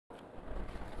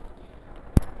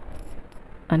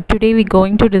And today we're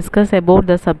going to discuss about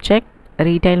the subject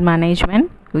retail management.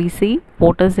 We see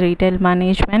what is retail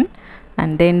management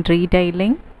and then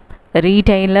retailing,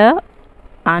 retailer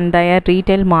and their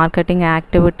retail marketing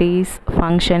activities,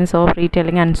 functions of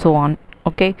retailing and so on.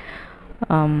 Okay.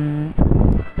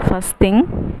 First thing,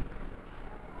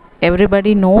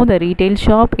 everybody know the retail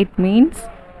shop, it means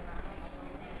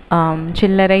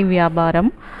சில்லறை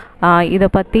வியாபாரம். இதை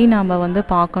பற்றி நம்ம வந்து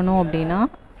பார்க்கணும் அப்படின்னா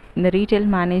இந்த retail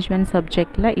management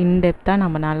சப்ஜெக்டில் இன்டெப்த்தாக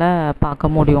நம்மளால் பார்க்க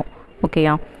முடியும்.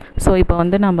 ஓகேயா? ஸோ இப்போ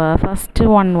வந்து நம்ம ஃபஸ்ட்டு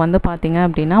ஒன் வந்து பார்த்திங்க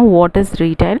அப்படின்னா வாட் இஸ்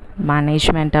ரீட்டைல்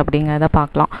மேனேஜ்மெண்ட் அப்படிங்கிறத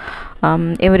பார்க்கலாம்.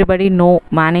 எவ்ரிபடி நோ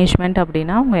மேனேஜ்மெண்ட்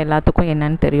அப்படின்னா அவங்க எல்லாத்துக்கும்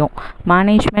என்னன்னு தெரியும்.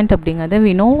 மேனேஜ்மெண்ட் அப்படிங்கிறது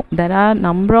we know there are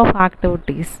number of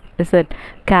activities is it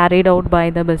carried out by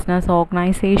the business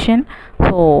organisation.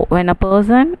 So when a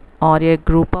person or a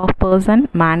group of person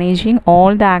managing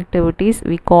all the activities,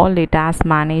 we call it as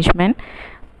management.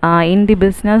 In the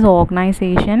business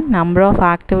organization, number of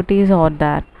activities are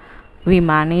there. We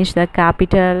manage the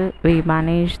capital, we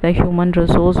manage the human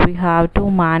resource, we have to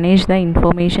manage the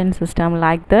information system.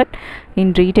 Like that,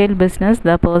 in retail business,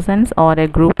 the persons or a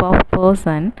group of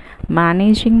person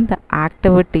managing the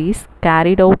activities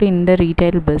carried out in the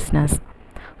retail business.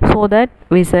 So that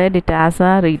we said it as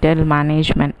a retail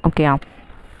management. Okay.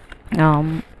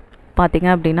 பார்த்திங்க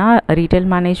அப்படின்னா retail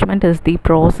management is the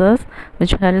process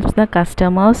which helps the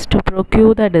customers to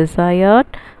procure the desired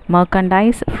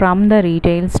merchandise from the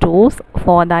retail stores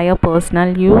for their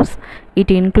personal use.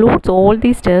 It includes all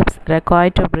the steps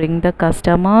required to bring the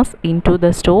customers into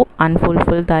the store and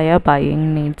fulfill their buying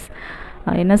needs.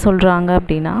 என்ன சொல்கிறாங்க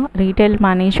அப்படின்னா retail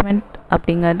management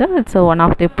அப்படிங்கிறது it's one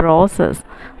of the process.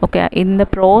 Okay, இந்த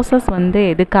process வந்து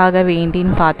எதுக்காக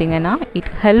வேண்டின்னு பார்த்தீங்கன்னா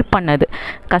it help பண்ணுது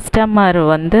customer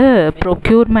வந்து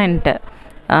ப்ரொக்யூர்மெண்ட்டு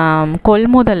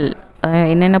கொள்முதல்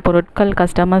என்னென்ன பொருட்கள்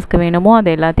கஸ்டமர்ஸ்க்கு வேணுமோ அது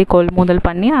எல்லாத்தையும் கொள்முதல்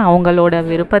பண்ணி அவங்களோட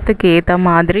விருப்பத்துக்கு ஏற்ற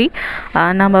மாதிரி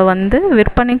நம்ம வந்து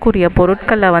விற்பனைக்குரிய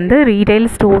பொருட்களை வந்து ரீட்டைல்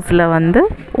ஸ்டோர்ஸில் வந்து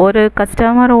ஒரு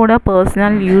கஸ்டமரோட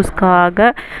பர்சனல் யூஸ்க்காக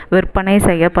விற்பனை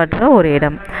செய்யப்படுற ஒரு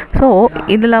இடம். ஸோ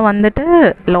இதில் வந்துட்டு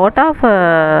லாட் ஆஃப்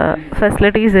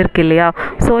ஃபெசிலிட்டிஸ் இருக்குது இல்லையா?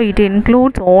 So it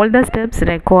includes all the steps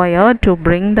required to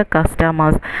bring the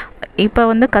customers. இப்போ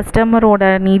வந்து கஸ்டமரோட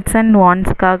நீட்ஸ் அண்ட்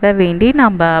வாண்ட்ஸ்க்காக வேண்டி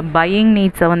நம்ம பையிங்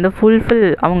நீட்ஸை வந்து ஃபுல்ஃபில்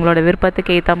அவங்களோட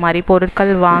விருப்பத்துக்கு ஏற்ற மாதிரி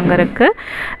பொருட்கள் வாங்குறதுக்கு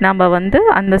நம்ம வந்து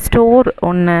அந்த ஸ்டோர்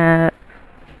ஒன்று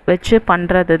வச்சு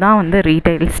பண்ணுறது தான் வந்து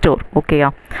ரீட்டைல் ஸ்டோர். ஓகேயா?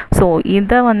 ஸோ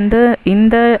இதை வந்து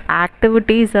இந்த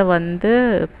ஆக்டிவிட்டீஸை வந்து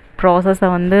ப்ராசஸை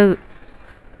வந்து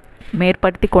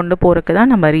மேற்படுத்தி கொண்டு போகிறதுக்கு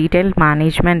தான் நம்ம ரீட்டைல்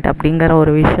மேனேஜ்மெண்ட் அப்படிங்கிற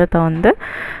ஒரு விஷயத்த வந்து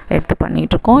எடுத்து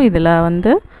பண்ணிகிட்ருக்கோம். இதில்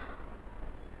வந்து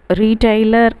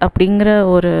ரீட்டைலர் அப்படிங்கிற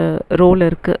ஒரு ரோல்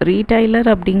இருக்குது. ரீட்டைலர்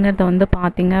அப்படிங்கிறத வந்து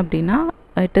பார்த்திங்க அப்படின்னா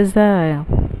it is a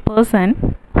person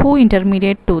who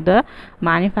intermediate to the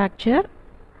manufacture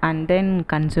and then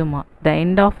consumer. The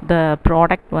end of the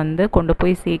product வந்து கொண்டு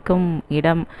போய் சேர்க்கும்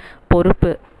இடம்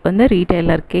பொறுப்பு வந்து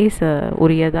ரீட்டைலருக்கே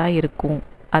உரியதாக இருக்கும்.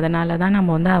 அதனால தான்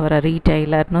நம்ம வந்து அவரை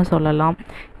ரீட்டைலர்னு சொல்லலாம்,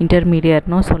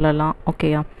 இன்டர்மீடியட்னு சொல்லலாம்.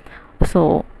 ஓகேயா? So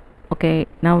okay,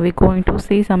 now we going to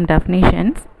see some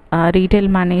definitions. Retail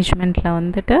managementல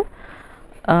வந்துட்டு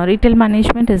retail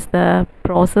management is the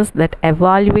process that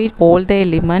evaluate all the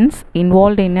elements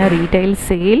involved in a retail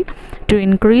sale to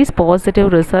increase positive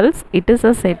results. It is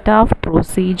a set of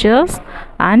procedures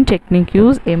and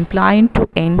techniques employed to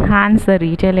enhance the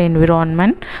retail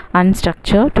environment and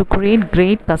structure to create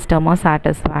great customer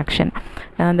satisfaction.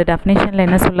 அந்த டெஃபினேஷனில்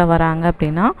என்ன சொல்ல வராங்க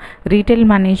அப்படின்னா retail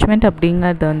management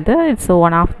அப்படிங்கிறது வந்து it's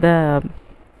one of the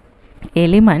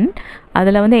element.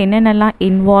 அதில் வந்து என்னென்னலாம்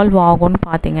இன்வால்வ் ஆகும்னு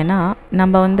பார்த்திங்கன்னா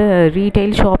நம்ம வந்து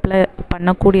ரீட்டைல் ஷாப்பில்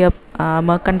பண்ணக்கூடிய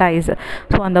மெர்கண்டைஸ்,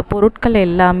 ஸோ அந்த பொருட்கள்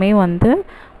எல்லாமே வந்து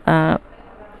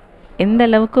எந்த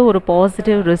அளவுக்கு ஒரு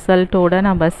பாசிட்டிவ் ரிசல்ட்டோட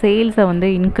நம்ம சேல்ஸை வந்து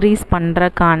இன்க்ரீஸ்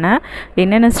பண்ணுறக்கான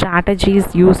என்னென்ன ஸ்ட்ராட்டஜிஸ்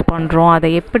யூஸ் பண்ணுறோம், அதை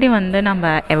எப்படி வந்து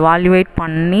நம்ம எவாலுவேட்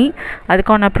பண்ணி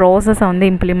அதுக்கான ப்ராசஸை வந்து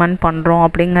இம்ப்ளிமெண்ட் பண்ணுறோம்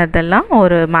அப்படிங்கிறதெல்லாம்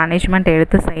ஒரு மேனேஜ்மெண்ட்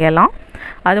எடுத்து செய்யலாம்.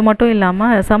 அது மட்டும்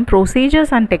இல்லாமல் சம்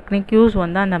ப்ரொசீஜர்ஸ் அண்ட் டெக்னிக்யூஸ்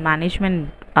வந்து அந்த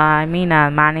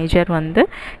மேனேஜர் வந்து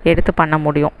எடுத்து பண்ண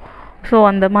முடியும். ஸோ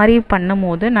அந்த மாதிரி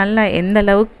பண்ணும்போது நல்ல எந்த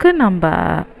அளவுக்கு நம்ம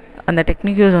அந்த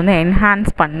டெக்னிக்யூஸ் வந்து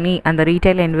என்ஹான்ஸ் பண்ணி அந்த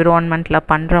ரீட்டைல் என்விரான்மெண்ட்டில்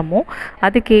பண்ணுறோமோ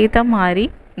அதுக்கேற்ற மாதிரி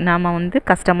நம்ம வந்து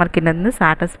கஸ்டமர்கிட்டேருந்து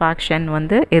சாட்டிஸ்ஃபேக்ஷன்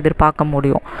வந்து எதிர்பார்க்க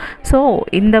முடியும். ஸோ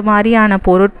இந்த மாதிரியான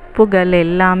பொறுப்புகள்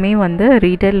எல்லாமே வந்து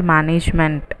ரீட்டைல்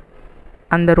மேனேஜ்மெண்ட்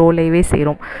அந்த ரோலையே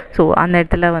சேரும். ஸோ அந்த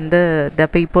இடத்துல வந்து the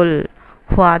people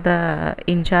who are the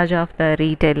incharge of the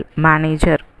retail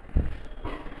manager.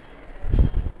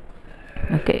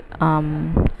 Okay,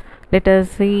 let us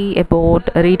see about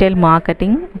retail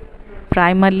marketing.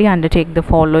 primarily undertake the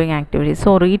following activities.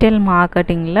 So retail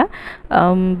marketing la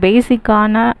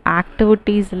பேசிக்கான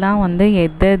ஆக்டிவிட்டீஸ்லாம் வந்து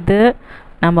எது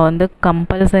நம்ம வந்து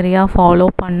கம்பல்சரியாக ஃபாலோ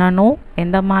பண்ணணும்,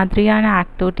 எந்த மாதிரியான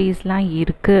ஆக்டிவிட்டீஸ்லாம்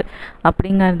இருக்குது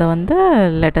அப்படிங்கிறத வந்து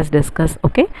lettuce discuss.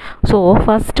 Okay, so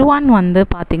first one வந்து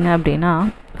பார்த்திங்க அப்படின்னா,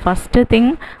 first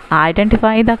thing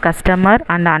identify the customer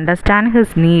and understand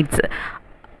his needs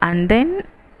and then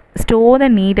store the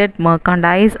needed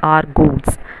merchandise or goods.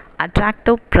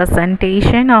 Attractive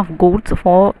presentation of goods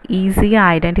for easy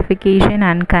identification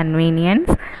and convenience.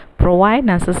 Provide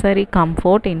necessary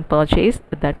comfort in purchase,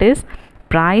 that is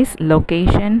price,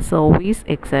 location, service,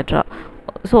 etc.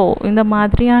 So இந்த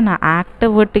மாதிரியான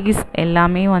activities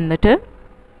எல்லாமே வந்துட்டு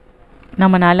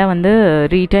நம்மளால் வந்து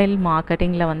retail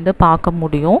மார்க்கெட்டிங்கில் வந்து பார்க்க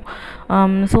முடியும்.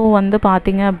 So வந்து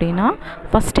பார்த்திங்க அப்படின்னா,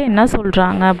 ஃபஸ்ட்டு என்ன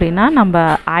சொல்கிறாங்க அப்படின்னா, நம்ம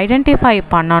ஐடென்டிஃபை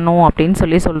பண்ணணும்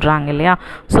அப்படின்னு சொல்கிறாங்க இல்லையா.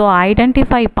 ஸோ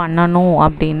ஐடென்டிஃபை பண்ணணும்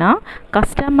அப்படின்னா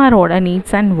கஸ்டமரோட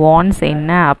நீட்ஸ் அண்ட் வாண்ட்ஸ் என்ன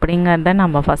அப்படிங்கிறத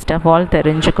நம்ம ஃபஸ்ட் ஆஃப் ஆல்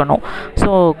தெரிஞ்சுக்கணும்.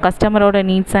 ஸோ கஸ்டமரோட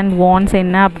நீட்ஸ் அண்ட் வாண்ட்ஸ்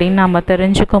என்ன அப்படின்னு நம்ம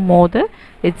தெரிஞ்சுக்கும் போது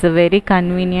it's very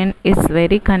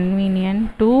convenient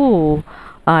to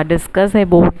discuss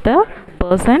about the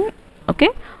person. Okay,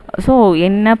 so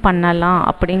என்ன பண்ணலாம்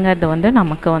அப்படிங்கிறது வந்து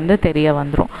நமக்கு வந்து தெரிய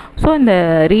வந்துடும். ஸோ இந்த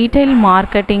ரீட்டைல்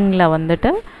மார்க்கெட்டிங்கில்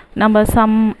வந்துட்டு நம்ம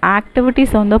சம்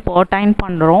ஆக்டிவிட்டீஸ் வந்து பர்டைன்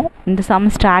பண்ணுறோம், இந்த சம்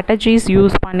ஸ்ட்ராட்டஜிஸ்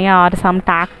யூஸ் பண்ணி R some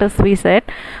tactics we set,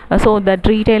 so that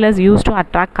retailers use to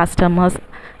attract customers,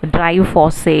 drive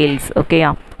for sales. ஓகேயா,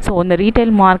 ஸோ இந்த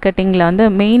ரீட்டைல் மார்க்கெட்டிங்கில் வந்து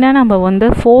மெயினாக நம்ம வந்து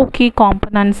 4 கீ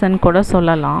காம்பனன்ட்ஸ்ன்னு கூட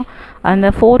சொல்லலாம். அந்த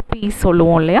 4 P's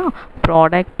சொல்லுவோம் இல்லையா,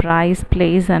 product, price,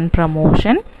 place and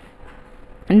promotion.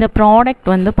 இந்த ப்ராடக்ட்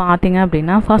வந்து பார்த்திங்க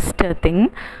அப்படின்னா, first thing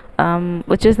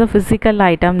which is the physical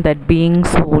item that being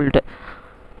sold.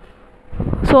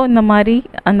 So இந்த மாதிரி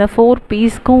அந்த 4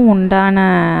 P'ஸ்க்கும் உண்டான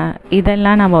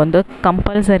இதெல்லாம் நம்ம வந்து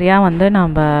கம்பல்சரியாக வந்து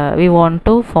நம்ம we want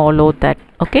to follow that.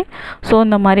 Okay, so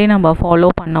இந்த மாதிரி நம்ம ஃபாலோ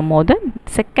பண்ணும் போது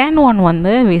செகண்ட் ஒன்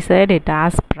வந்து we said it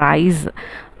as price,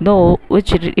 though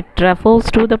which it refers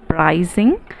to the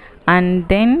pricing and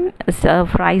then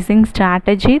pricing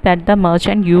strategy that the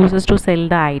merchant uses to sell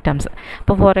the items.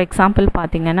 இப்போ for example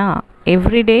பார்த்திங்கன்னா,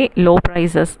 everyday low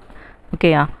prices.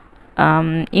 Okay,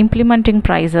 implementing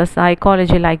prices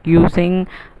psychology like using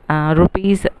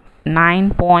rupees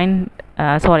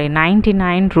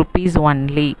 99 rupees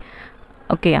only.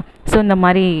 Okay, so இந்த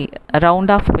மாதிரி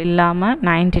round of இல்லாமல்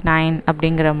 99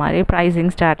 அப்படிங்கிற மாதிரி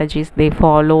pricing strategies they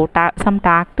follow, some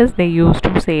tactics they use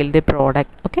to sale the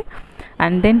product. Okay,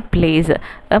 and then place.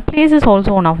 Place is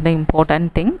also one of the important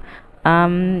thing.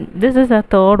 This is a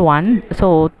third one. So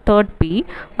third P,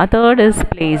 a third is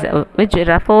place, which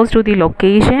refers to the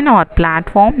location or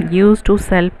platform used to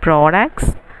sell products.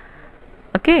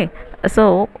 Okay, so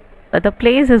the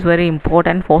place is very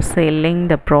important for selling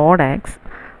the products.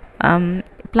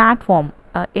 Platform,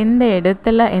 இந்த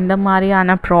இடத்துல எந்த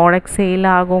மாதிரியான product sale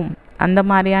ஆகும் அந்த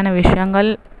மாதிரியான விஷயங்கள்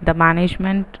the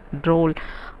management role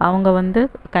அவங்க வந்து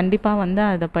கண்டிப்பாக வந்து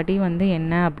அதை படி வந்து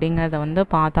என்ன அப்படிங்கிறத வந்து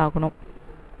பார்த்தாகணும்.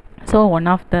 So one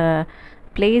of the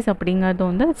place அப்படிங்கிறது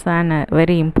வந்து it's an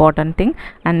very important thing.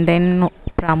 And then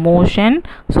promotion.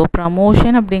 So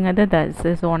promotion அப்படிங்கிறது that's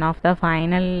is one of the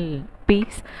final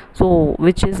piece. So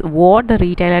which is what the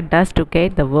retailer does to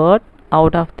get the word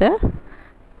out of the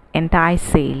entire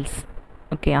sales.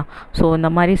 ஓகேயா, so இந்த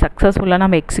மாதிரி சக்ஸஸ்ஃபுல்லாக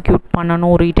நம்ம execute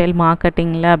பண்ணணும் retail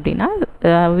மார்க்கெட்டிங்கில் அப்படின்னா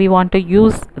we want to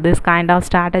use this kind of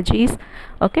strategies.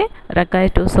 Okay,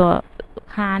 required to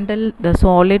handle the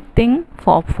solid thing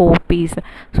for 4 P's.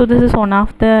 So this is one of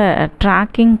the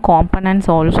tracking components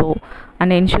also, and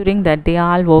ensuring that they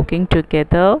are working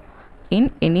together in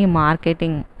any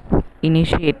marketing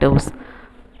initiatives.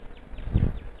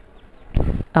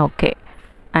 Okay,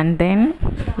 and then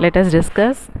let us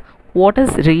discuss what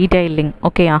is retailing.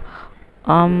 Okay,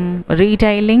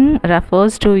 retailing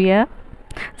refers to a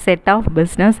set of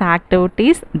business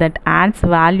activities that adds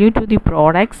value to the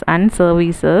products and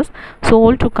services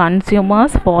sold to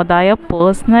consumers for their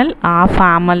personal or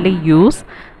family use.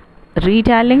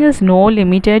 Retailing is no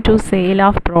limited to sale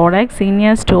of products in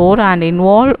a store and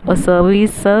involve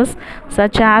services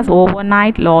such as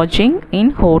overnight lodging in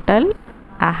hotel,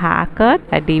 a haircut,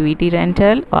 a DVD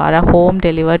rental, or a home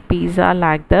delivered pizza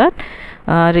like that.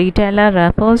 Retailer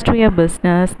refers to a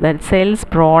business that sells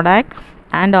product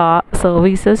and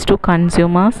services to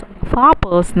consumers for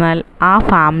personal or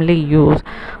family use.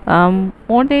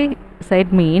 What they said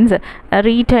means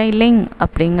retailing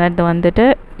அப்படிங்கிறது வந்துட்டு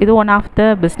இது one of the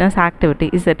business activity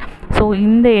is it. So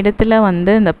இந்த இடத்துல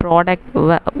வந்து இந்த product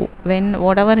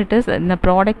whatever it is, இந்த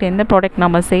product எந்த product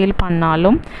நம்ம சேல்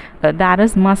பண்ணாலும் there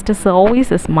is must,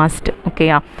 service is must.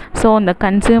 ஓகேயா, ஸோ இந்த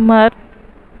கன்சியூமர்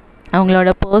அவங்களோட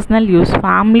பர்சனல் யூஸ்,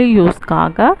 ஃபேமிலி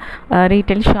யூஸ்க்காக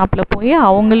ரீட்டைல் ஷாப்பில் போய்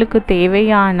அவங்களுக்கு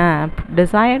தேவையான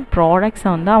டிசைர்ட் ப்ராடக்ட்ஸை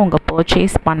வந்து அவங்க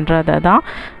பர்ச்சேஸ் பண்ணுறத தான்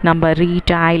நம்ம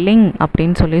ரீட்டைலிங்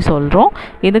அப்படின்னு சொல்கிறோம்.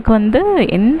 இதுக்கு வந்து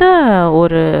எந்த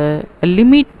ஒரு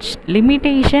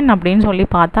லிமிட்டேஷன் அப்படின்னு சொல்லி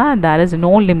பார்த்தா தேர் இஸ்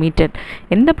நோ லிமிட்டட்.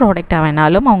 எந்த ப்ராடக்டை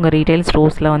வேணாலும் அவங்க ரீட்டைல்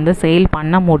ஸ்டோர்ஸில் வந்து சேல்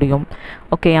பண்ண முடியும்.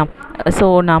 ஓகேயா? ஸோ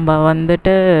நம்ம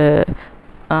வந்துட்டு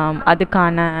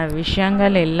அதுக்கான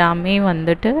விஷயங்கள் எல்லாமே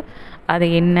வந்துட்டு அது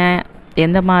என்ன,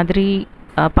 எந்த மாதிரி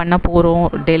பண்ண போகிறோம்,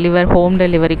 ஹோம்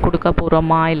டெலிவரி கொடுக்க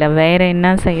போகிறோமா இல்லை வேறு என்ன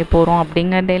செய்ய போகிறோம்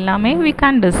அப்படிங்கிறது எல்லாமே we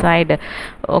can decide.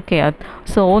 Okay,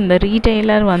 so இந்த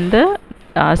ரீட்டெய்லர் வந்து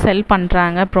செல்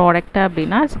பண்ணுறாங்க ப்ராடக்டை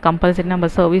அப்படின்னா கம்பல்சரி நம்ம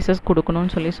சர்வீசஸ்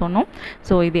கொடுக்கணும்னு சொன்னோம்.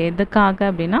 ஸோ இது எதுக்காக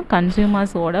அப்படின்னா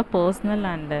கன்சியூமர்ஸோட personal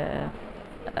and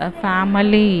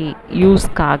family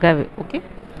யூஸ்க்காக. Okay,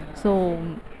 so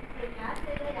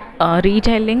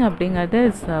retailing அப்படிங்கிறது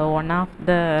is one of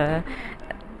the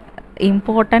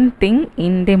important thing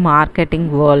in the marketing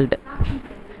world.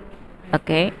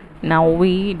 Okay, now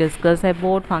we discuss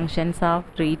about functions of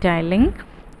retailing.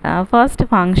 First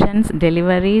functions,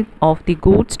 delivery of the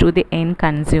goods to the end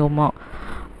consumer.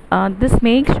 This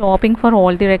makes shopping for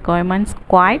all the requirements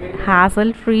quite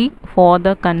hassle-free for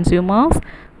the consumers.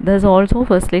 This also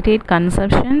facilitates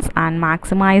consumptions and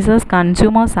maximizes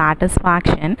consumer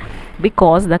satisfaction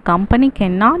because the company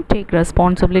cannot take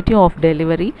responsibility of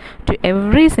delivery to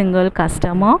every single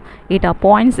customer. It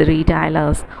appoints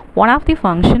retailers. One of the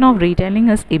function of retailing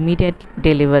is immediate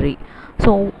delivery.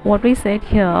 So what we said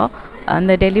here,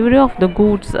 அந்த delivery of the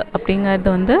goods அப்படிங்கிறது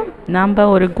வந்து நம்ம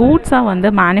ஒரு கூட்ஸை வந்து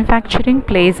manufacturing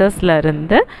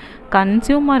பிளேசஸ்லேருந்து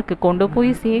கன்சியூமருக்கு கொண்டு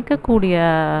போய் சேர்க்கக்கூடிய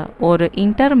ஒரு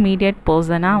இன்டர்மீடியட்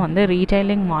பர்சனாக வந்து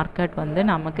ரீட்டைலிங் மார்க்கெட் வந்து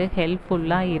நமக்கு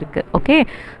ஹெல்ப்ஃபுல்லாக இருக்குது. Okay,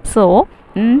 so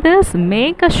this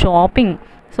make a shopping.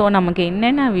 So நமக்கு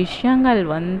என்னென்ன விஷயங்கள்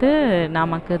வந்து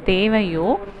நமக்கு தேவையோ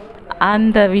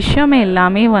அந்த விஷயம்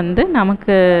எல்லாமே வந்து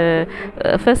நமக்கு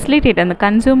ஃபெசிலிட்டேட், அந்த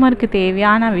கன்சியூமருக்கு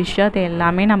தேவையான விஷயத்தை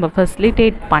எல்லாமே நம்ம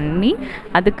ஃபெசிலிட்டேட் பண்ணி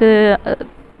அதுக்கு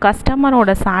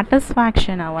கஸ்டமரோட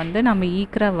சாட்டிஸ்ஃபேக்ஷனை வந்து நம்ம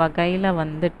ஈக்கிற வகையில்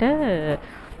வந்துட்டு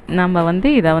நம்ம வந்து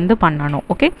இதை வந்து பண்ணணும்.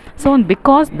 Okay, so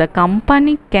because the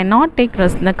company cannot take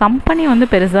இந்த கம்பெனி வந்து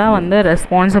பெருசாக வந்து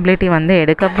ரெஸ்பான்சிபிலிட்டி வந்து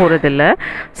எடுக்க போகிறதில்ல.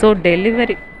 So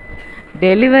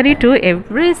delivery to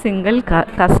every single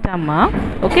customer.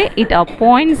 Okay, it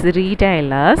appoints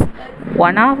retailers.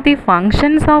 One of the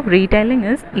functions of retailing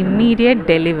is immediate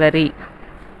delivery.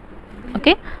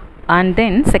 Okay, and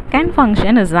then second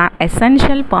function is an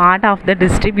essential part of the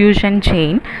distribution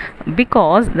chain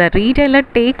because the retailer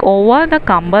take over the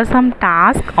cumbersome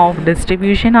task of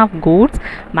distribution of goods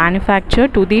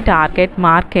manufactured to the target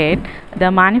market. The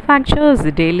manufacturer is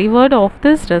delivered of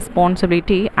this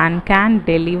responsibility and can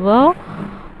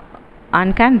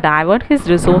divert his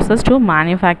resources to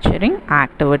manufacturing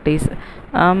activities.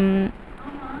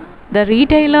 The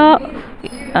retailer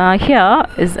here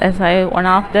is one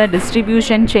of the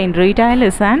distribution chain. Retail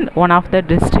is one of the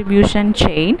distribution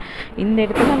chain. இந்த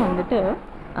இடத்துல வந்துட்டு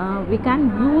we can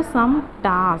use some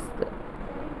task.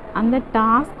 அந்த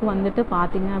task வந்துட்டு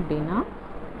பார்த்திங்க அப்படின்னா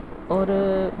ஒரு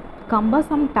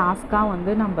cumbersome டாஸ்க்காக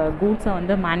வந்து நம்ம கூட்ஸை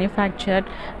வந்து மேனுஃபேக்சர்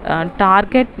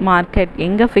டார்கெட் மார்க்கெட்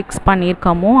எங்கே ஃபிக்ஸ்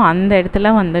பண்ணியிருக்கோமோ அந்த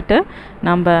இடத்துல வந்துட்டு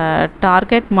நம்ம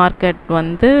டார்கெட் மார்க்கெட்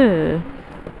வந்து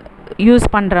யூஸ்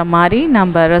பண்ணுற மாதிரி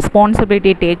நம்ம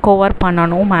ரெஸ்பான்சிபிலிட்டி டேக் ஓவர்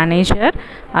பண்ணணும் மேனேஜர்.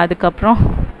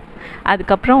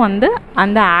 அதுக்கப்புறம் வந்து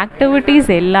அந்த ஆக்டிவிட்டீஸ்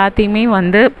எல்லாத்தையுமே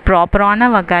வந்து ப்ராப்பரான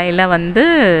வகையில் வந்து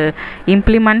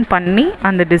இம்ப்ளிமெண்ட் பண்ணி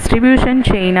அந்த டிஸ்ட்ரிபியூஷன்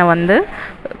செயினை வந்து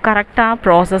கரெக்டாக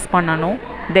ப்ராசஸ் பண்ணணும்.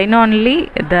 தென் only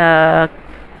the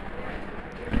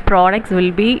products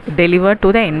will be delivered to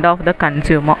the end of the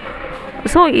consumer.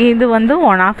 So இது வந்து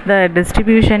one of the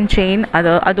distribution chain.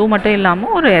 அதுவும் மட்டும்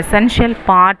இல்லாமல் ஒரு எசென்ஷியல்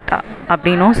பார்ட்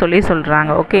அப்படின்னும்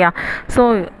சொல்கிறாங்க. ஓகேயா? ஸோ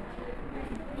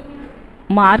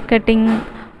மார்க்கெட்டிங்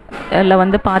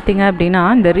வந்து பார்த்திங்க அப்படின்னா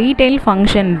இந்த ரீட்டைல்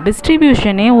ஃபங்க்ஷன்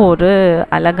டிஸ்ட்ரிபியூஷனே ஒரு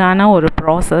அழகான ஒரு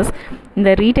ப்ராசஸ். இந்த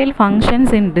ரீட்டைல்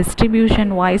ஃபங்க்ஷன்ஸ் இன்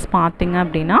டிஸ்ட்ரிபியூஷன் வைஸ் பார்த்திங்க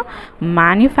அப்படின்னா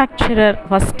manufacturer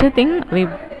first thing we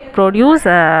produce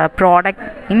a product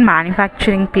in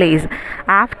manufacturing place.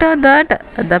 After that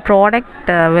the product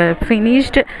will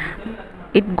finished,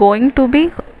 it going to be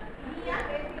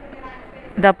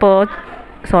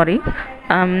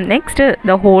next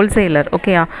the wholesaler.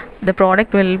 Okay, the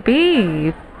product will be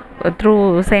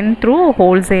sent through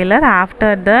wholesaler, after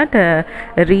that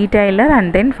retailer and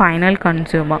then final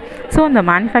consumer. So the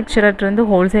manufacturer இருந்து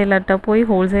wholesaler போய்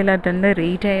wholesaler இருந்து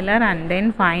retailer and then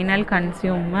final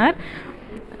consumer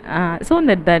So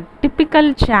the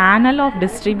typical channel of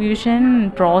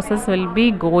distribution process will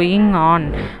be going on.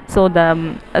 So the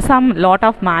some lot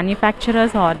of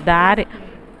manufacturers are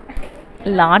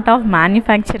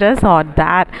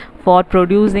there for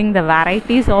producing the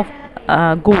varieties of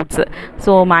goods.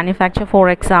 So manufacture, for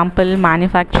example,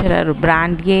 manufacturer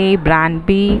brand A, brand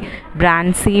B,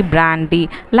 brand C, brand D,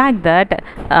 like that.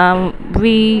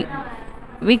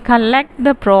 We collect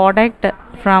the product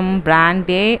from brand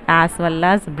A as well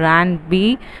as brand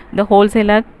B. The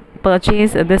wholesaler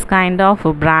purchase this kind of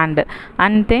brand,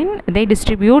 and then they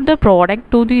distribute the product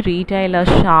to the retailer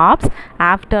shops.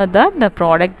 After that, the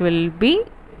product will be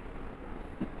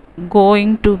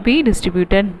going to be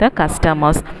distributed the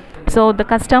customers. So the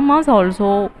customers also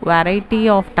variety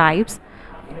of types: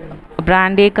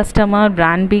 brand A customer,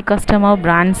 brand B customer,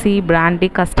 brand C, brand D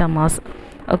customers.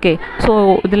 Okay, so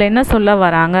இதில் என்ன சொல்ல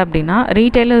வராங்க அப்படின்னா,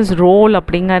 retailers role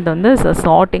அப்படிங்கிறது வந்து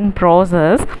sorting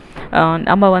process.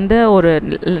 நம்ம வந்து ஒரு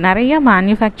நிறைய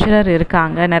மேனுஃபேக்சரர்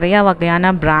இருக்காங்க, நிறையா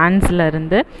வகையான பிராண்ட்ஸில்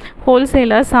இருந்து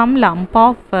wholesaler some lump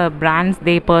of brands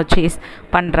they purchase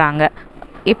பண்ணுறாங்க.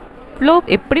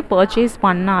 எப்படி பர்ச்சேஸ்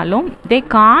பண்ணாலும் தே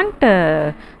Gantt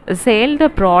sale the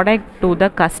product to the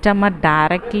customer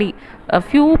directly.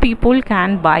 Few people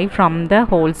can buy from the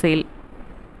wholesale.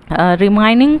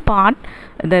 Remaining part,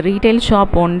 the retail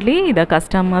shop only the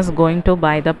customers going to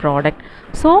buy the product.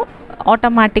 So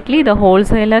automatically the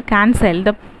wholesaler can sell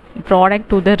the product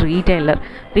to the retailer.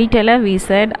 We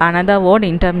said another word,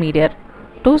 intermediate.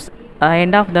 To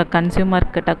end of the consumer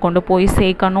கிட்ட கொண்டு போய்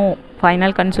சேர்க்கணும்,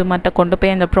 final கன்சூமர்கிட்ட கொண்டு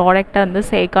போய் அந்த ப்ராடக்டை வந்து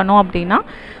சேர்க்கணும் அப்படின்னா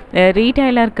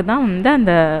ரீட்டைலருக்கு தான் வந்து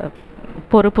அந்த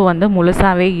பொறுப்பு வந்து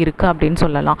முழுசாகவே இருக்குது அப்படின்னு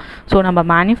சொல்லலாம். ஸோ நம்ம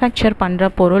மேனுஃபேக்சர்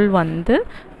பண்ணுற பொருள் வந்து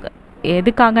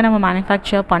எதுக்காக நம்ம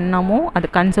மேனுஃபேக்சர் பண்ணமோ அது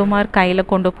கன்சூமர் கையில்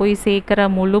கொண்டு போய் சேர்க்குற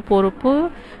முழு பொறுப்பு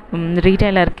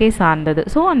ரீட்டைலருக்கே சார்ந்தது.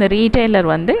 ஸோ அந்த ரீட்டைலர்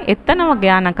வந்து எத்தனை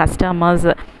வகையான கஸ்டமர்ஸ்,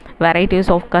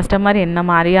 வெரைட்டிஸ் ஆஃப் கஸ்டமர் என்ன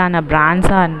மாதிரியான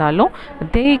பிராண்ட்ஸாக இருந்தாலும்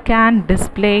they can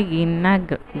display in a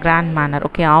grand manor.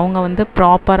 Okay, அவங்க வந்து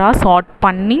ப்ராப்பராக சார்ட்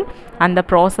பண்ணி அந்த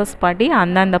ப்ராசஸ் படி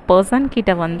அந்தந்த பர்சன்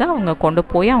கிட்ட வந்து அவங்க கொண்டு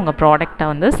போய் அவங்க ப்ராடக்டை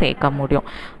வந்து சேர்க்க முடியும்.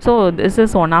 So this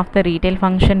is one of the retail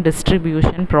function,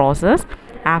 distribution process.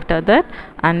 After that,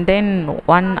 and then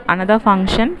another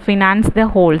function, finance the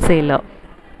wholesaler.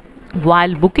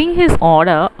 While booking his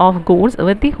order of goods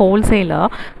with the wholesaler,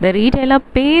 the retailer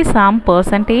pays some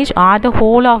percentage or the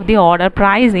whole of the order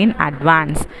price in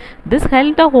advance. This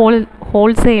helps the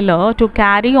wholesaler to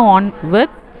carry on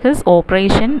with his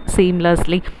operation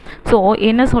seamlessly. So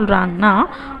என்ன சொல்கிறாங்கன்னா,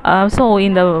 so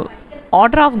இந்த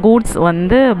order of goods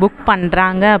வந்து book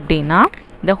பண்ணுறாங்க அப்படின்னா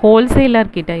இந்த wholesaler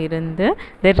கிட்ட இருந்து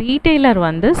இந்த ரீட்டைலர்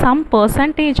வந்து சம்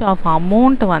பர்சன்டேஜ் ஆஃப்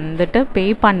அமௌண்ட் வந்துட்டு பே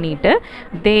பண்ணிவிட்டு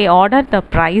தே order the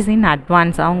price in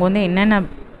advance. அவங்க வந்து என்னென்ன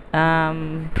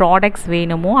ப்ராடக்ட்ஸ்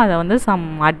வேணுமோ அதை வந்து சம்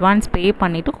அட்வான்ஸ் பே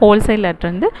பண்ணிவிட்டு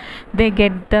ஹோல்சேலர்லேருந்து they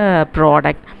get the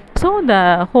product. So the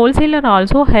wholesaler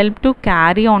also help to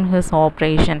carry on his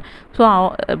operation. So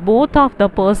both of the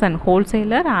person,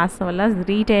 wholesaler as well as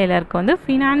retailer க்கு வந்து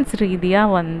finance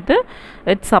ரீதியாக வந்து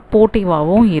இட்ஸ்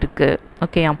சப்போர்ட்டிவாகவும் இருக்குது.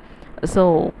 ஓகே, ஸோ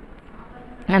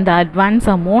அந்த advance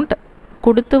amount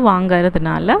கொடுத்து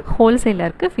வாங்கிறதுனால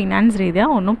ஹோல்சேலருக்கு finance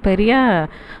ரீதியாக ஒன்றும் பெரிய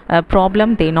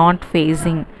problem they not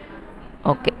facing.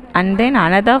 Okay, and then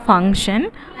another function,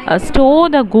 store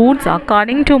the goods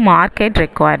according to market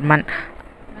requirement.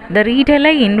 The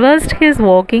retailer invests his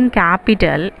working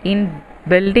capital in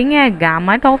building a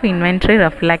gamut of inventory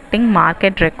reflecting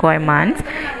market requirements.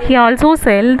 He also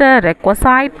sells the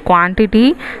requisite quantity,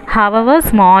 however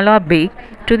small or big,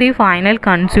 to the final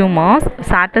consumers,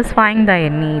 satisfying their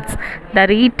needs. The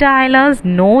retailers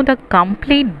know the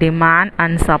complete demand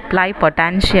and supply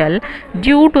potential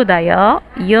due to their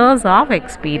years of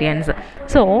experience.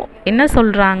 So என்ன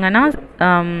சொல்கிறாங்கன்னா,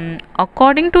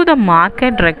 according to the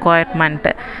market requirement,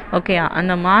 okay,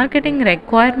 அந்த marketing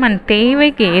requirement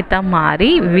தேவைக்கு ஏற்ற மாதிரி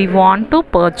we want to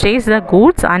purchase the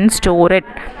goods and store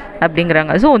it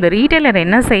அப்படிங்கிறாங்க. So இந்த retailer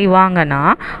என்ன செய்வாங்கன்னா,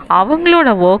 அவங்களோட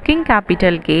ஒர்க்கிங்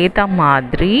கேபிட்டலுக்கு ஏற்ற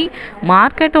மாதிரி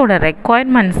மார்க்கெட்டோட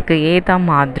ரெக்குயர்மெண்ட்ஸ்க்கு ஏற்ற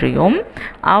மாதிரியும்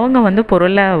அவங்க வந்து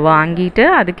பொருளை வாங்கிட்டு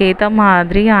அதுக்கேற்ற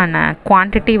மாதிரியான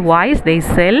quantity wise they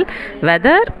sell,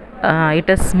 whether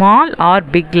it is small are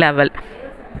big level.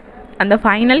 அந்த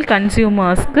ஃபைனல்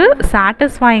கன்சியூமர்ஸ்க்கு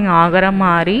சாட்டிஸ்ஃபைங் ஆகிற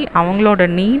மாதிரி அவங்களோட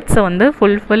நீட்ஸை வந்து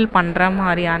ஃபுல்ஃபில் பண்ணுற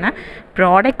மாதிரியான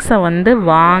ப்ராடக்ட்ஸை வந்து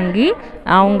வாங்கி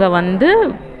அவங்க வந்து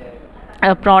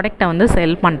ப்ராடக்டை வந்து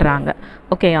செல் பண்ணுறாங்க.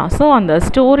 ஓகேயா, ஸோ அந்த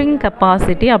ஸ்டோரிங்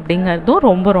கெப்பாசிட்டி அப்படிங்கிறதும்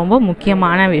ரொம்ப ரொம்ப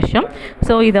முக்கியமான விஷயம்.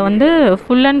 ஸோ இதை வந்து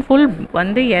ஃபுல் அண்ட் ஃபுல்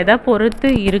வந்து எதை பொறுத்து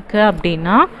இருக்குது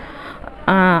அப்படின்னா,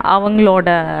 அவங்களோட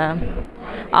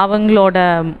அவங்களோட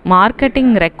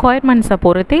மார்க்கெட்டிங் ரெக்குயர்மெண்ட்ஸை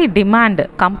பொறுத்தே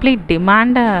கம்ப்ளீட்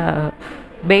டிமாண்டை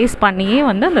பேஸ் பண்ணியே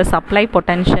வந்து அந்த சப்ளை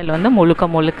பொட்டென்ஷியல் வந்து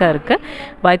முழுக்க இருக்குது.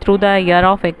 By through the year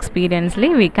of எக்ஸ்பீரியன்ஸ்லி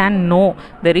we can no,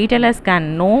 the retailers can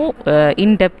no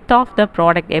in depth of the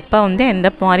product, எப்போ வந்து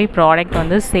எந்த மாதிரி ப்ராடக்ட்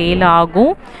வந்து சேல்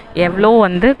ஆகும், எவ்வளோ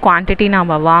வந்து குவான்டிட்டி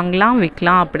நம்ம வாங்கலாம்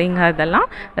விற்கலாம் அப்படிங்கிறதெல்லாம்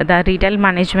த retail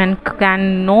management can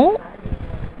no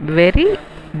very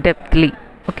depthly.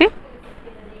 Okay,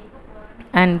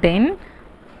 and then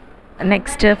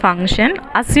next function,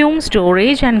 assume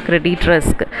storage and credit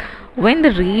risk. When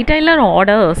the retailer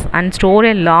orders and store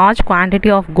a large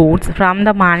quantity of goods from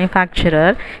the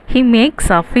manufacturer, he makes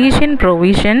sufficient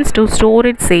provisions to store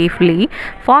it safely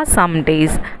for some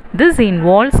days. This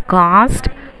involves cost.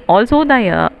 Also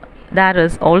there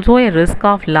is also a risk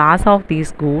of loss of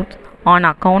these goods on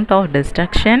account of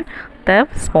destruction,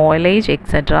 theft, spoilage,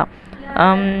 etc.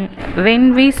 When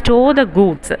we store the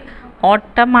goods,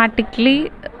 automatically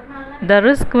the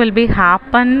risk will be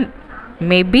happen,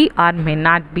 maybe or may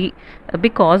not be,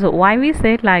 because why we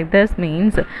say it like this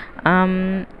means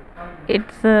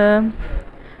it's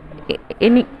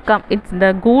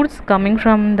the goods coming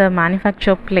from the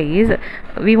manufacture place,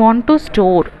 we want to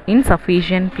store in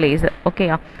sufficient place. Okay,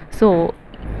 so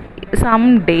some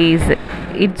days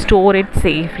it store it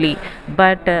safely,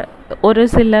 but ஒரு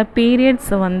சில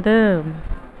periods வந்து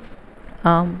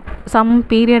some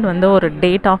period வந்து ஒரு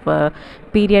date of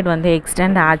period வந்து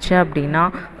extend ஆச்சு அப்படின்னா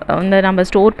வந்து நம்ம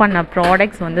ஸ்டோர் பண்ண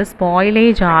ப்ராடக்ட்ஸ் வந்து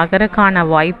ஸ்பாயிலேஜ் ஆகிறதுக்கான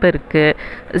வாய்ப்பு இருக்குது.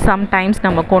 சம்டைம்ஸ்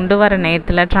நம்ம கொண்டு வர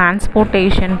நேரத்தில்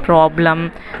டிரான்ஸ்போர்ட்டேஷன் ப்ராப்ளம்,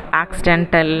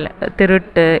 ஆக்சிடென்டல்,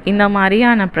 திருட்டு, இந்த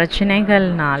மாதிரியான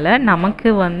பிரச்சனைகள்னால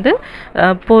நமக்கு வந்து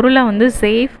பொருளை வந்து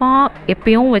சேஃபாக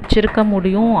எப்பயும் வச்சுருக்க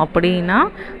முடியும் அப்படின்னா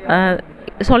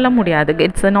சொல்ல முடியாது.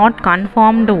 It's not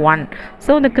confirmed one.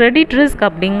 So இந்த கிரெடிட் ரிஸ்க்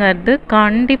அப்படிங்கிறது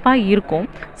கண்டிப்பாக இருக்கும்.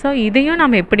 ஸோ இதையும்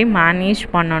நம்ம எப்படி மேனேஜ்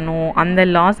பண்ணணும், அந்த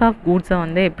லாஸ் ஆஃப் கூட்ஸை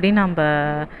வந்து எப்படி நம்ம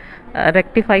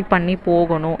ரெக்டிஃபை பண்ணி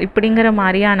போகணும், இப்படிங்கிற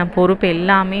மாதிரியான பொறுப்பு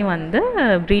எல்லாமே வந்து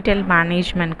ரீட்டைல்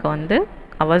மேனேஜ்மெண்ட்க்கு வந்து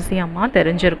அவசியமாக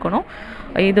தெரிஞ்சிருக்கணும்.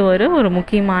 இது ஒரு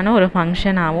முக்கியமான ஒரு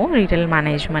ஃபங்க்ஷனாகவும் ரீட்டைல்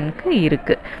மேனேஜ்மெண்ட்க்கு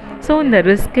இருக்குது. ஸோ இந்த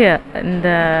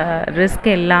ரிஸ்க்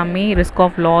எல்லாமே, ரிஸ்க்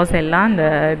ஆஃப் லாஸ் எல்லாம் இந்த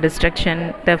டிஸ்ட்ரக்ஷன்,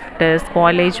 தெஃப்ட்,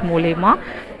 ஸ்பாயிலேஜ் மூலிமா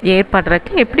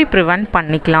ஏற்படுறதுக்கு எப்படி ப்ரிவெண்ட்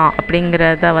பண்ணிக்கலாம்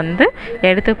அப்படிங்கிறத வந்து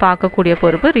எடுத்து பார்க்கக்கூடிய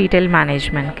பொறுப்பு ரீட்டைல்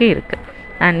மேனேஜ்மெண்ட்க்கு இருக்குது.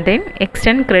 And then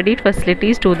extend credit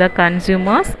facilities to the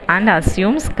consumers and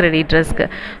assumes credit risk.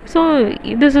 So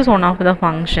this is one of the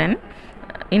function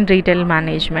in retail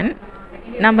management.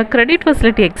 நம்ம கிரெடிட்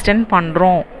ஃபெசிலிட்டி எக்ஸ்டெண்ட்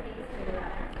பண்ணுறோம்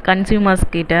கன்சியூமர்ஸ்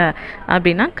கிட்ட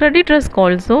அப்படின்னா credit risk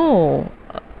also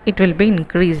it will be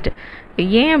increased.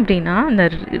 ஏன் அப்படின்னா இந்த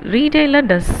retailer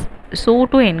does so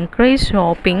to encourage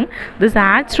shopping, this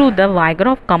adds to the vigor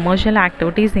of commercial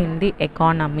activities in the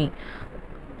economy.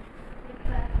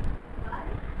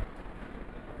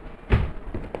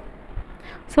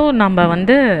 So நம்ம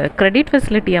வந்து credit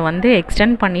ஃபெசிலிட்டியை வந்து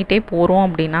எக்ஸ்டெண்ட் பண்ணிகிட்டே போகிறோம்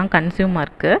அப்படின்னா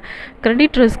கன்சியூமருக்கு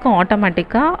க்ரெடிட் ரிஸ்க்கு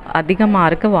ஆட்டோமேட்டிக்காக அதிகமாக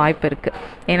இருக்க வாய்ப்பு இருக்குது.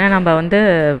 ஏன்னா நம்ம வந்து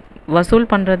வசூல்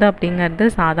பண்ணுறது அப்படிங்கிறது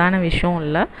சாதாரண விஷயம்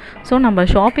இல்லை. ஸோ நம்ம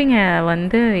ஷாப்பிங்கை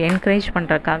வந்து என்கரேஜ்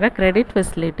பண்ணுறதுக்காக க்ரெடிட்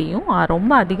ஃபெசிலிட்டியும்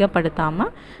ரொம்ப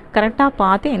அதிகப்படுத்தாமல் கரெக்டாக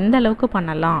பார்த்து எந்த அளவுக்கு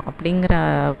பண்ணலாம் அப்படிங்கிற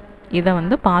இதை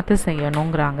வந்து பார்த்து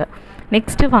செய்யணுங்கிறாங்க.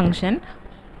 Next function,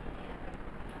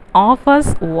 offers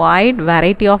wide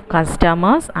variety of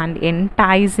customers and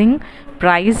enticing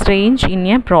price range in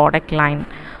a product line.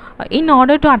 In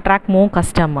order to attract more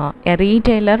customer, a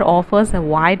retailer offers a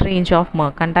wide range of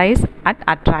merchandise at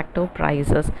attractive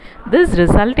prices. This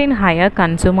result in higher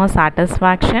consumer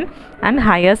satisfaction and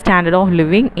higher standard of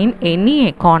living in any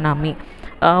economy.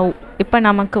 இப்போ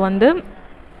நமக்கு வந்து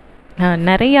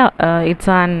நிறைய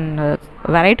it's and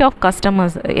variety of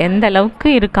customers எந்த அளவுக்கு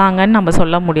இருக்காங்கன்னு நம்ம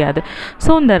சொல்ல முடியாது.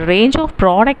 ஸோ இந்த ரேஞ்ச் ஆஃப்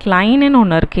ப்ராடக்ட் லைனுன்னு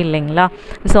ஒன்று இருக்குது இல்லைங்களா.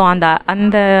 ஸோ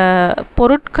அந்த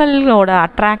பொருட்களோட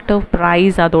அட்ராக்டிவ்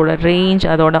ப்ரைஸ், அதோட ரேஞ்ச்,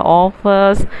 அதோட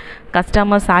ஆஃபர்ஸ்,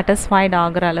 கஸ்டமர் சாட்டிஸ்ஃபைட்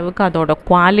ஆகிற அளவுக்கு அதோட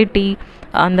குவாலிட்டி,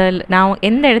 அந்த நான்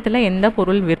எந்த இடத்துல எந்த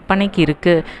பொருள் விற்பனைக்கு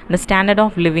இருக்குது, இந்த ஸ்டாண்டர்ட்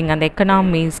ஆஃப் லிவிங், அந்த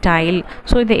எக்கனாமி ஸ்டைல்,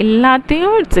 ஸோ இது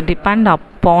எல்லாத்தையும் it's depend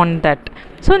upon that.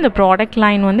 So இந்த ப்ராடக்ட்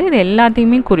லைன் வந்து இது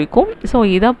எல்லாத்தையுமே குறிக்கும். ஸோ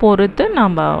இதை பொறுத்து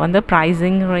நம்ம வந்து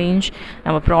ப்ரைஸிங் ரேஞ்ச்,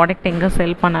 நம்ம ப்ராடக்ட் எங்கே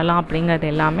செல் பண்ணலாம் அப்படிங்கிறது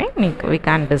எல்லாமே we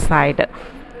can decide.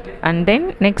 And then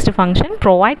next function,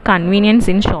 provide convenience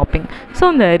in shopping. So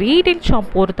இந்த ரீட்டைல்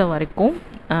ஷாப் பொறுத்த வரைக்கும்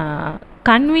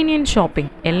கன்வீனியன்ட் ஷாப்பிங்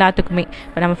எல்லாத்துக்குமே,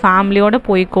 இப்போ நம்ம ஃபேமிலியோடு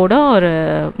போய் கூட ஒரு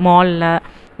மாலில்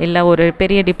இல்லை ஒரு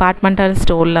பெரிய டிபார்ட்மெண்டல்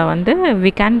ஸ்டோரில் வந்து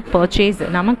வி கேன் பர்ச்சேஸ்.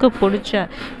 நமக்கு பிடிச்ச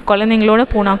குழந்தைங்களோட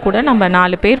போனால் கூட நம்ம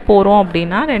 4 பேர் போகிறோம்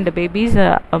அப்படின்னா 2 பேபிஸ்,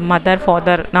 மதர்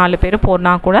ஃபாதர் 4 பேர்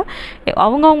போனால் கூட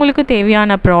அவங்கவுங்களுக்கு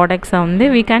தேவையான ப்ராடக்ட்ஸை வந்து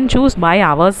we can choose by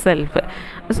our self.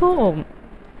 So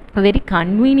very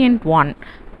convenient one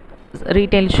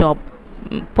retail shop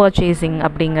purchasing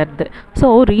அப்படிங்கிறது. So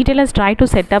retailers try to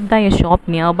set up the shop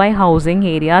nearby housing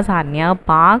areas or near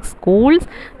parks, schools,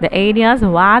 the areas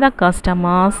where the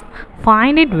customers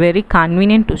find it very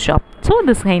convenient to shop. So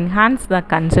this enhance the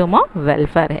consumer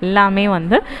welfare. எல்லாமே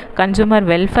வந்து consumer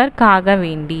வெல்ஃபேர்க்காக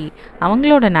வேண்டி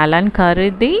அவங்களோட நலன்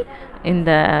கருதி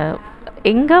இந்த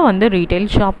எங்கே வந்து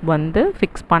retail shop வந்து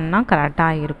ஃபிக்ஸ் பண்ணால்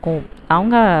கரெக்டாக இருக்கும்,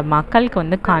 அவங்க மக்களுக்கு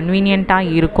வந்து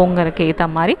கன்வீனியண்ட்டாக இருக்குங்கிறதுக்கு ஏற்ற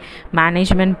மாதிரி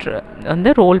மேனேஜ்மெண்ட் வந்து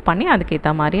ரோல் பண்ணி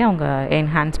அதுக்கேற்ற மாதிரி அவங்க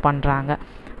என்ஹான்ஸ் பண்ணுறாங்க.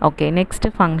 Okay, next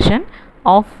function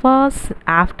offers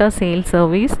after sale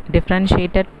service,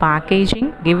 differentiated packaging,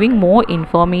 giving more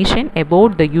information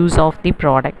about the use of the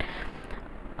product.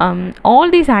 All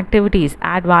these activities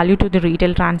add value to the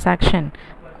retail transaction.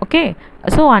 Okay,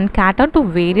 so and cater to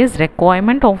various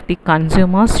requirement of the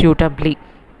consumer suitably.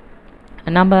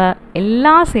 நம்ம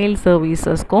எல்லா sale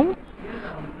சர்வீசஸ்க்கும்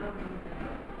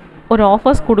ஒரு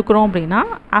offers கொடுக்குறோம் அப்படின்னா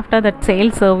after that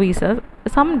sale services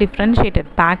some differentiated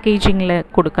பேக்கேஜிங்கில்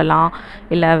கொடுக்கலாம்,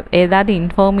 இல்லை ஏதாவது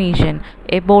information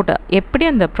about எப்படி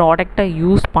அந்த ப்ராடக்டை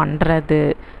யூஸ் பண்ணுறது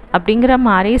அப்படிங்கிற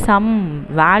மாதிரி சம்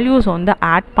வேல்யூஸ் வந்து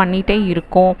ஆட் பண்ணிகிட்டே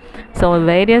இருக்கும். ஸோ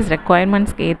வேரியஸ்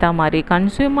ரெக்குயர்மெண்ட்ஸ்க்கு ஏற்ற மாதிரி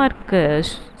கன்சியூமருக்கு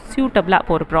சூட்டபிளாக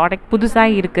இப்போ ஒரு ப்ராடக்ட்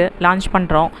புதுசாக இருக்குது, லான்ச்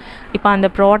பண்ணுறோம். இப்போ அந்த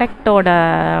ப்ராடக்டோட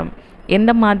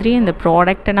எந்த மாதிரி அந்த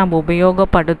ப்ராடக்டை நம்ம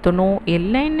உபயோகப்படுத்தணும்,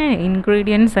 என்னென்ன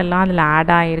இன்க்ரீடியன்ட்ஸ் எல்லாம் அதில்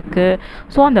ஆட் ஆகிருக்கு.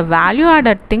 ஸோ அந்த வேல்யூ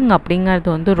ஆடட் திங் அப்படிங்கிறது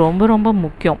வந்து ரொம்ப ரொம்ப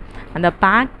முக்கியம். அந்த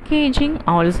packaging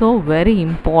also very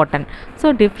important. So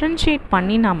differentiate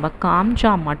பண்ணி நம்ம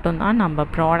காமிச்சா மட்டும்தான் நம்ம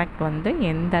ப்ராடக்ட் வந்து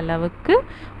எந்த அளவுக்கு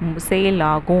சேல்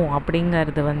ஆகும்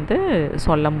அப்படிங்கிறது வந்து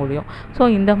சொல்ல முடியும். ஸோ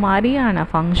இந்த மாதிரியான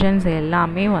ஃபங்க்ஷன்ஸ்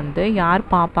எல்லாமே வந்து யார்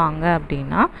பார்ப்பாங்க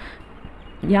அப்படின்னா,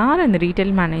 யார் அந்த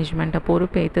ரீட்டைல் மேனேஜ்மெண்ட்டை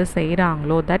பொறுப்பேற்று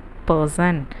செய்கிறாங்களோ that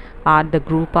person R the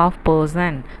group of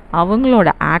person, அவங்களோட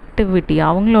ஆக்டிவிட்டி,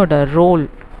 அவங்களோட ரோல்.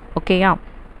 ஓகேயா,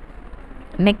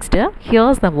 next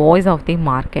hears the voice of the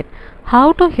market. How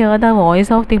to hear the voice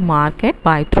of the market?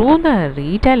 By through the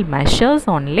retail measures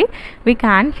only we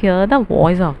can hear the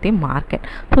voice of the market.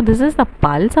 So this is the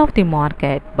pulse of the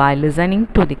market by listening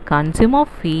to the consumer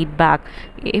feedback.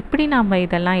 எப்படி நம்ம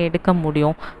இதெல்லாம் எடுக்க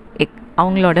முடியும்?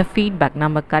 அவங்களோட feedback,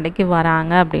 நம்ம கடைக்கு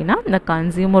வராங்க அப்படின்னா இந்த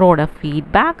கன்சியூமரோட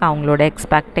ஃபீட்பேக், அவங்களோட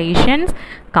எக்ஸ்பெக்டேஷன்ஸ்,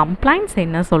 கம்ப்ளைண்ட்ஸ்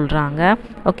என்ன சொல்கிறாங்க.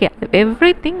 Okay,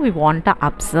 every thing we want to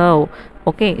observe.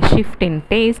 Okay, shift in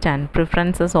taste and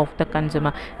preferences of the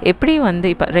consumer. எப்படி வந்து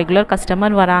இப்போ ரெகுலர்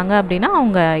கஸ்டமர் வராங்க அப்படின்னா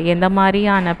அவங்க எந்த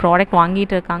மாதிரியான ப்ராடக்ட்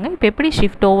வாங்கிட்டு இருக்காங்க, இப்போ எப்படி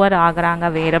ஷிஃப்ட் ஓவர் ஆகுறாங்க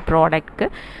வேறு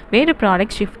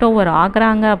ப்ராடக்ட் ஷிஃப்ட் ஓவர்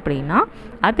ஆகுறாங்க அப்படின்னா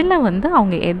அதில் வந்து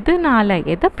அவங்க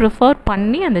எதை ப்ரிஃபர்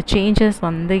பண்ணி அந்த சேஞ்சஸ்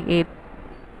வந்து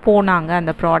போனாங்க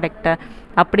அந்த ப்ராடக்டை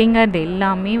அப்படிங்கிறது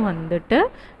எல்லாமே வந்துட்டு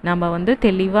நம்ம வந்து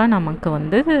தெளிவாக நமக்கு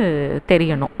வந்து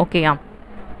தெரியணும். ஓகேயா,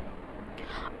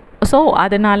 ஸோ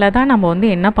அதனால தான் நம்ம வந்து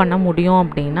என்ன பண்ண முடியும்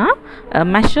அப்படின்னா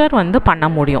மெஷர் வந்து பண்ண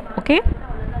முடியும். Okay,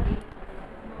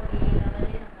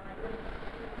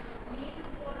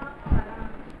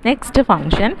 next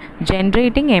function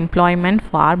generating employment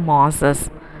for masses.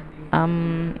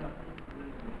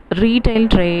 Retail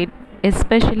trade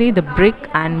especially the brick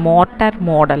and mortar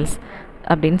models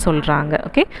அப்படின்னு சொல்கிறாங்க.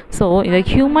 ஓகே, ஸோ இந்த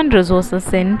human resources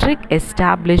centric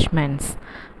establishments,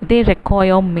 they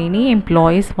require many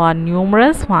employees for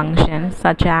numerous functions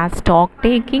such as stock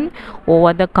taking,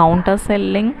 over the counter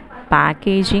selling,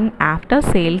 packaging, after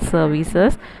sales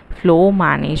services, flow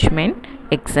management,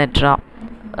 etc.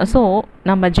 So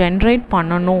நம்ம generate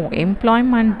பண்ணணும்,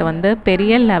 employment வந்து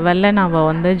பெரிய லெவலில் நம்ம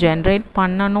வந்து generate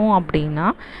பண்ணணும் அப்படின்னா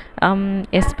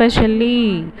எஸ்பெஷலி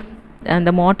அந்த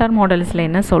மோட்டார் மாடல்ஸில்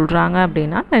என்ன சொல்கிறாங்க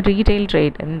அப்படின்னா இந்த ரீட்டைல்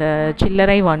ட்ரேட், இந்த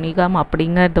சில்லறை வணிகம்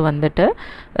அப்படிங்கிறது வந்துட்டு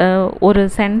ஒரு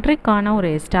சென்ட்ரிக்கான ஒரு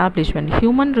எஸ்டாப்ளிஷ்மெண்ட்.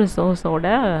 ஹியூமன் ரிசோர்ஸோட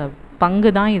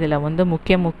பங்கு தான் இதில் வந்து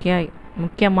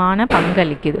முக்கியமான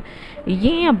பங்களிக்குது.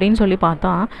 ஏன் அப்படின்னு சொல்லி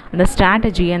பார்த்தா அந்த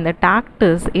ஸ்ட்ராட்டஜி, அந்த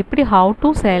டாக்டிக்ஸ், எப்படி how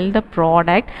to sell the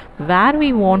product, where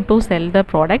we want to sell the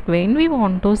product, when we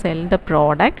want to sell the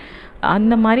product,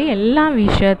 அந்த மாதிரி எல்லா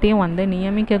விஷயத்தையும் வந்து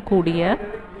நியமிக்கக்கூடிய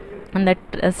அந்த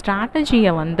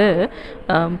ஸ்ட்ராட்டஜியை வந்து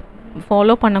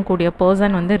ஃபாலோ பண்ணக்கூடிய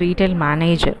பர்சன் வந்து ரீட்டைல்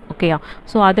மேனேஜர். ஓகேயா,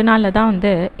 ஸோ அதனால தான்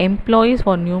வந்து எம்ப்ளாயீஸ்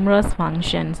ஃபார் நியூமரஸ்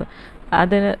ஃபங்க்ஷன்ஸ்,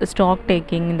 அது ஸ்டாக்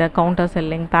டேக்கிங், இந்த counter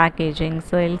selling, packaging,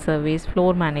 sale service,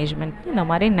 floor management, இந்த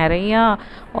மாதிரி நிறையா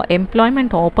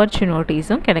எம்ப்ளாய்மெண்ட்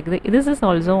ஆப்பர்ச்சுனிட்டிஸும் கிடைக்குது. This is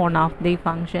also one of the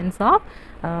functions of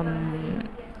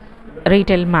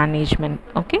retail management.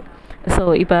 Okay, so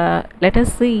let us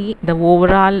see the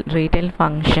overall retail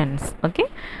functions. Okay,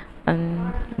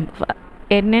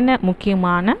 என்னென்ன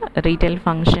முக்கியமான retail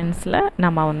ஃபங்க்ஷன்ஸில்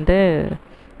நம்ம வந்து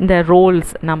இந்த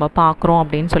ரோல்ஸ் நம்ம பார்க்குறோம்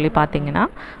அப்படின்னு சொல்லி பார்த்தீங்கன்னா,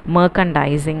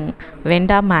 மர்கண்டைசிங்,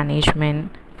 vendor management,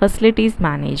 facilities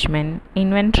management,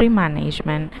 inventory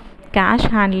management, cash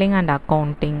handling and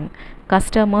accounting,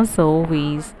 customer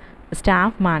service,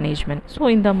 staff management. So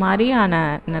இந்த மாதிரியான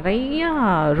நிறையா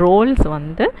ரோல்ஸ்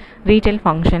வந்து ரீட்டைல்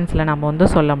ஃபங்க்ஷன்ஸில் நம்ம வந்து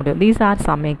சொல்ல முடியும். These are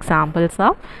some examples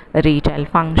of retail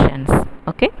functions.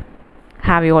 Okay,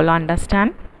 have you all understand?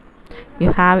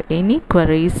 You have any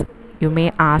queries, you may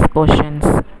ask questions.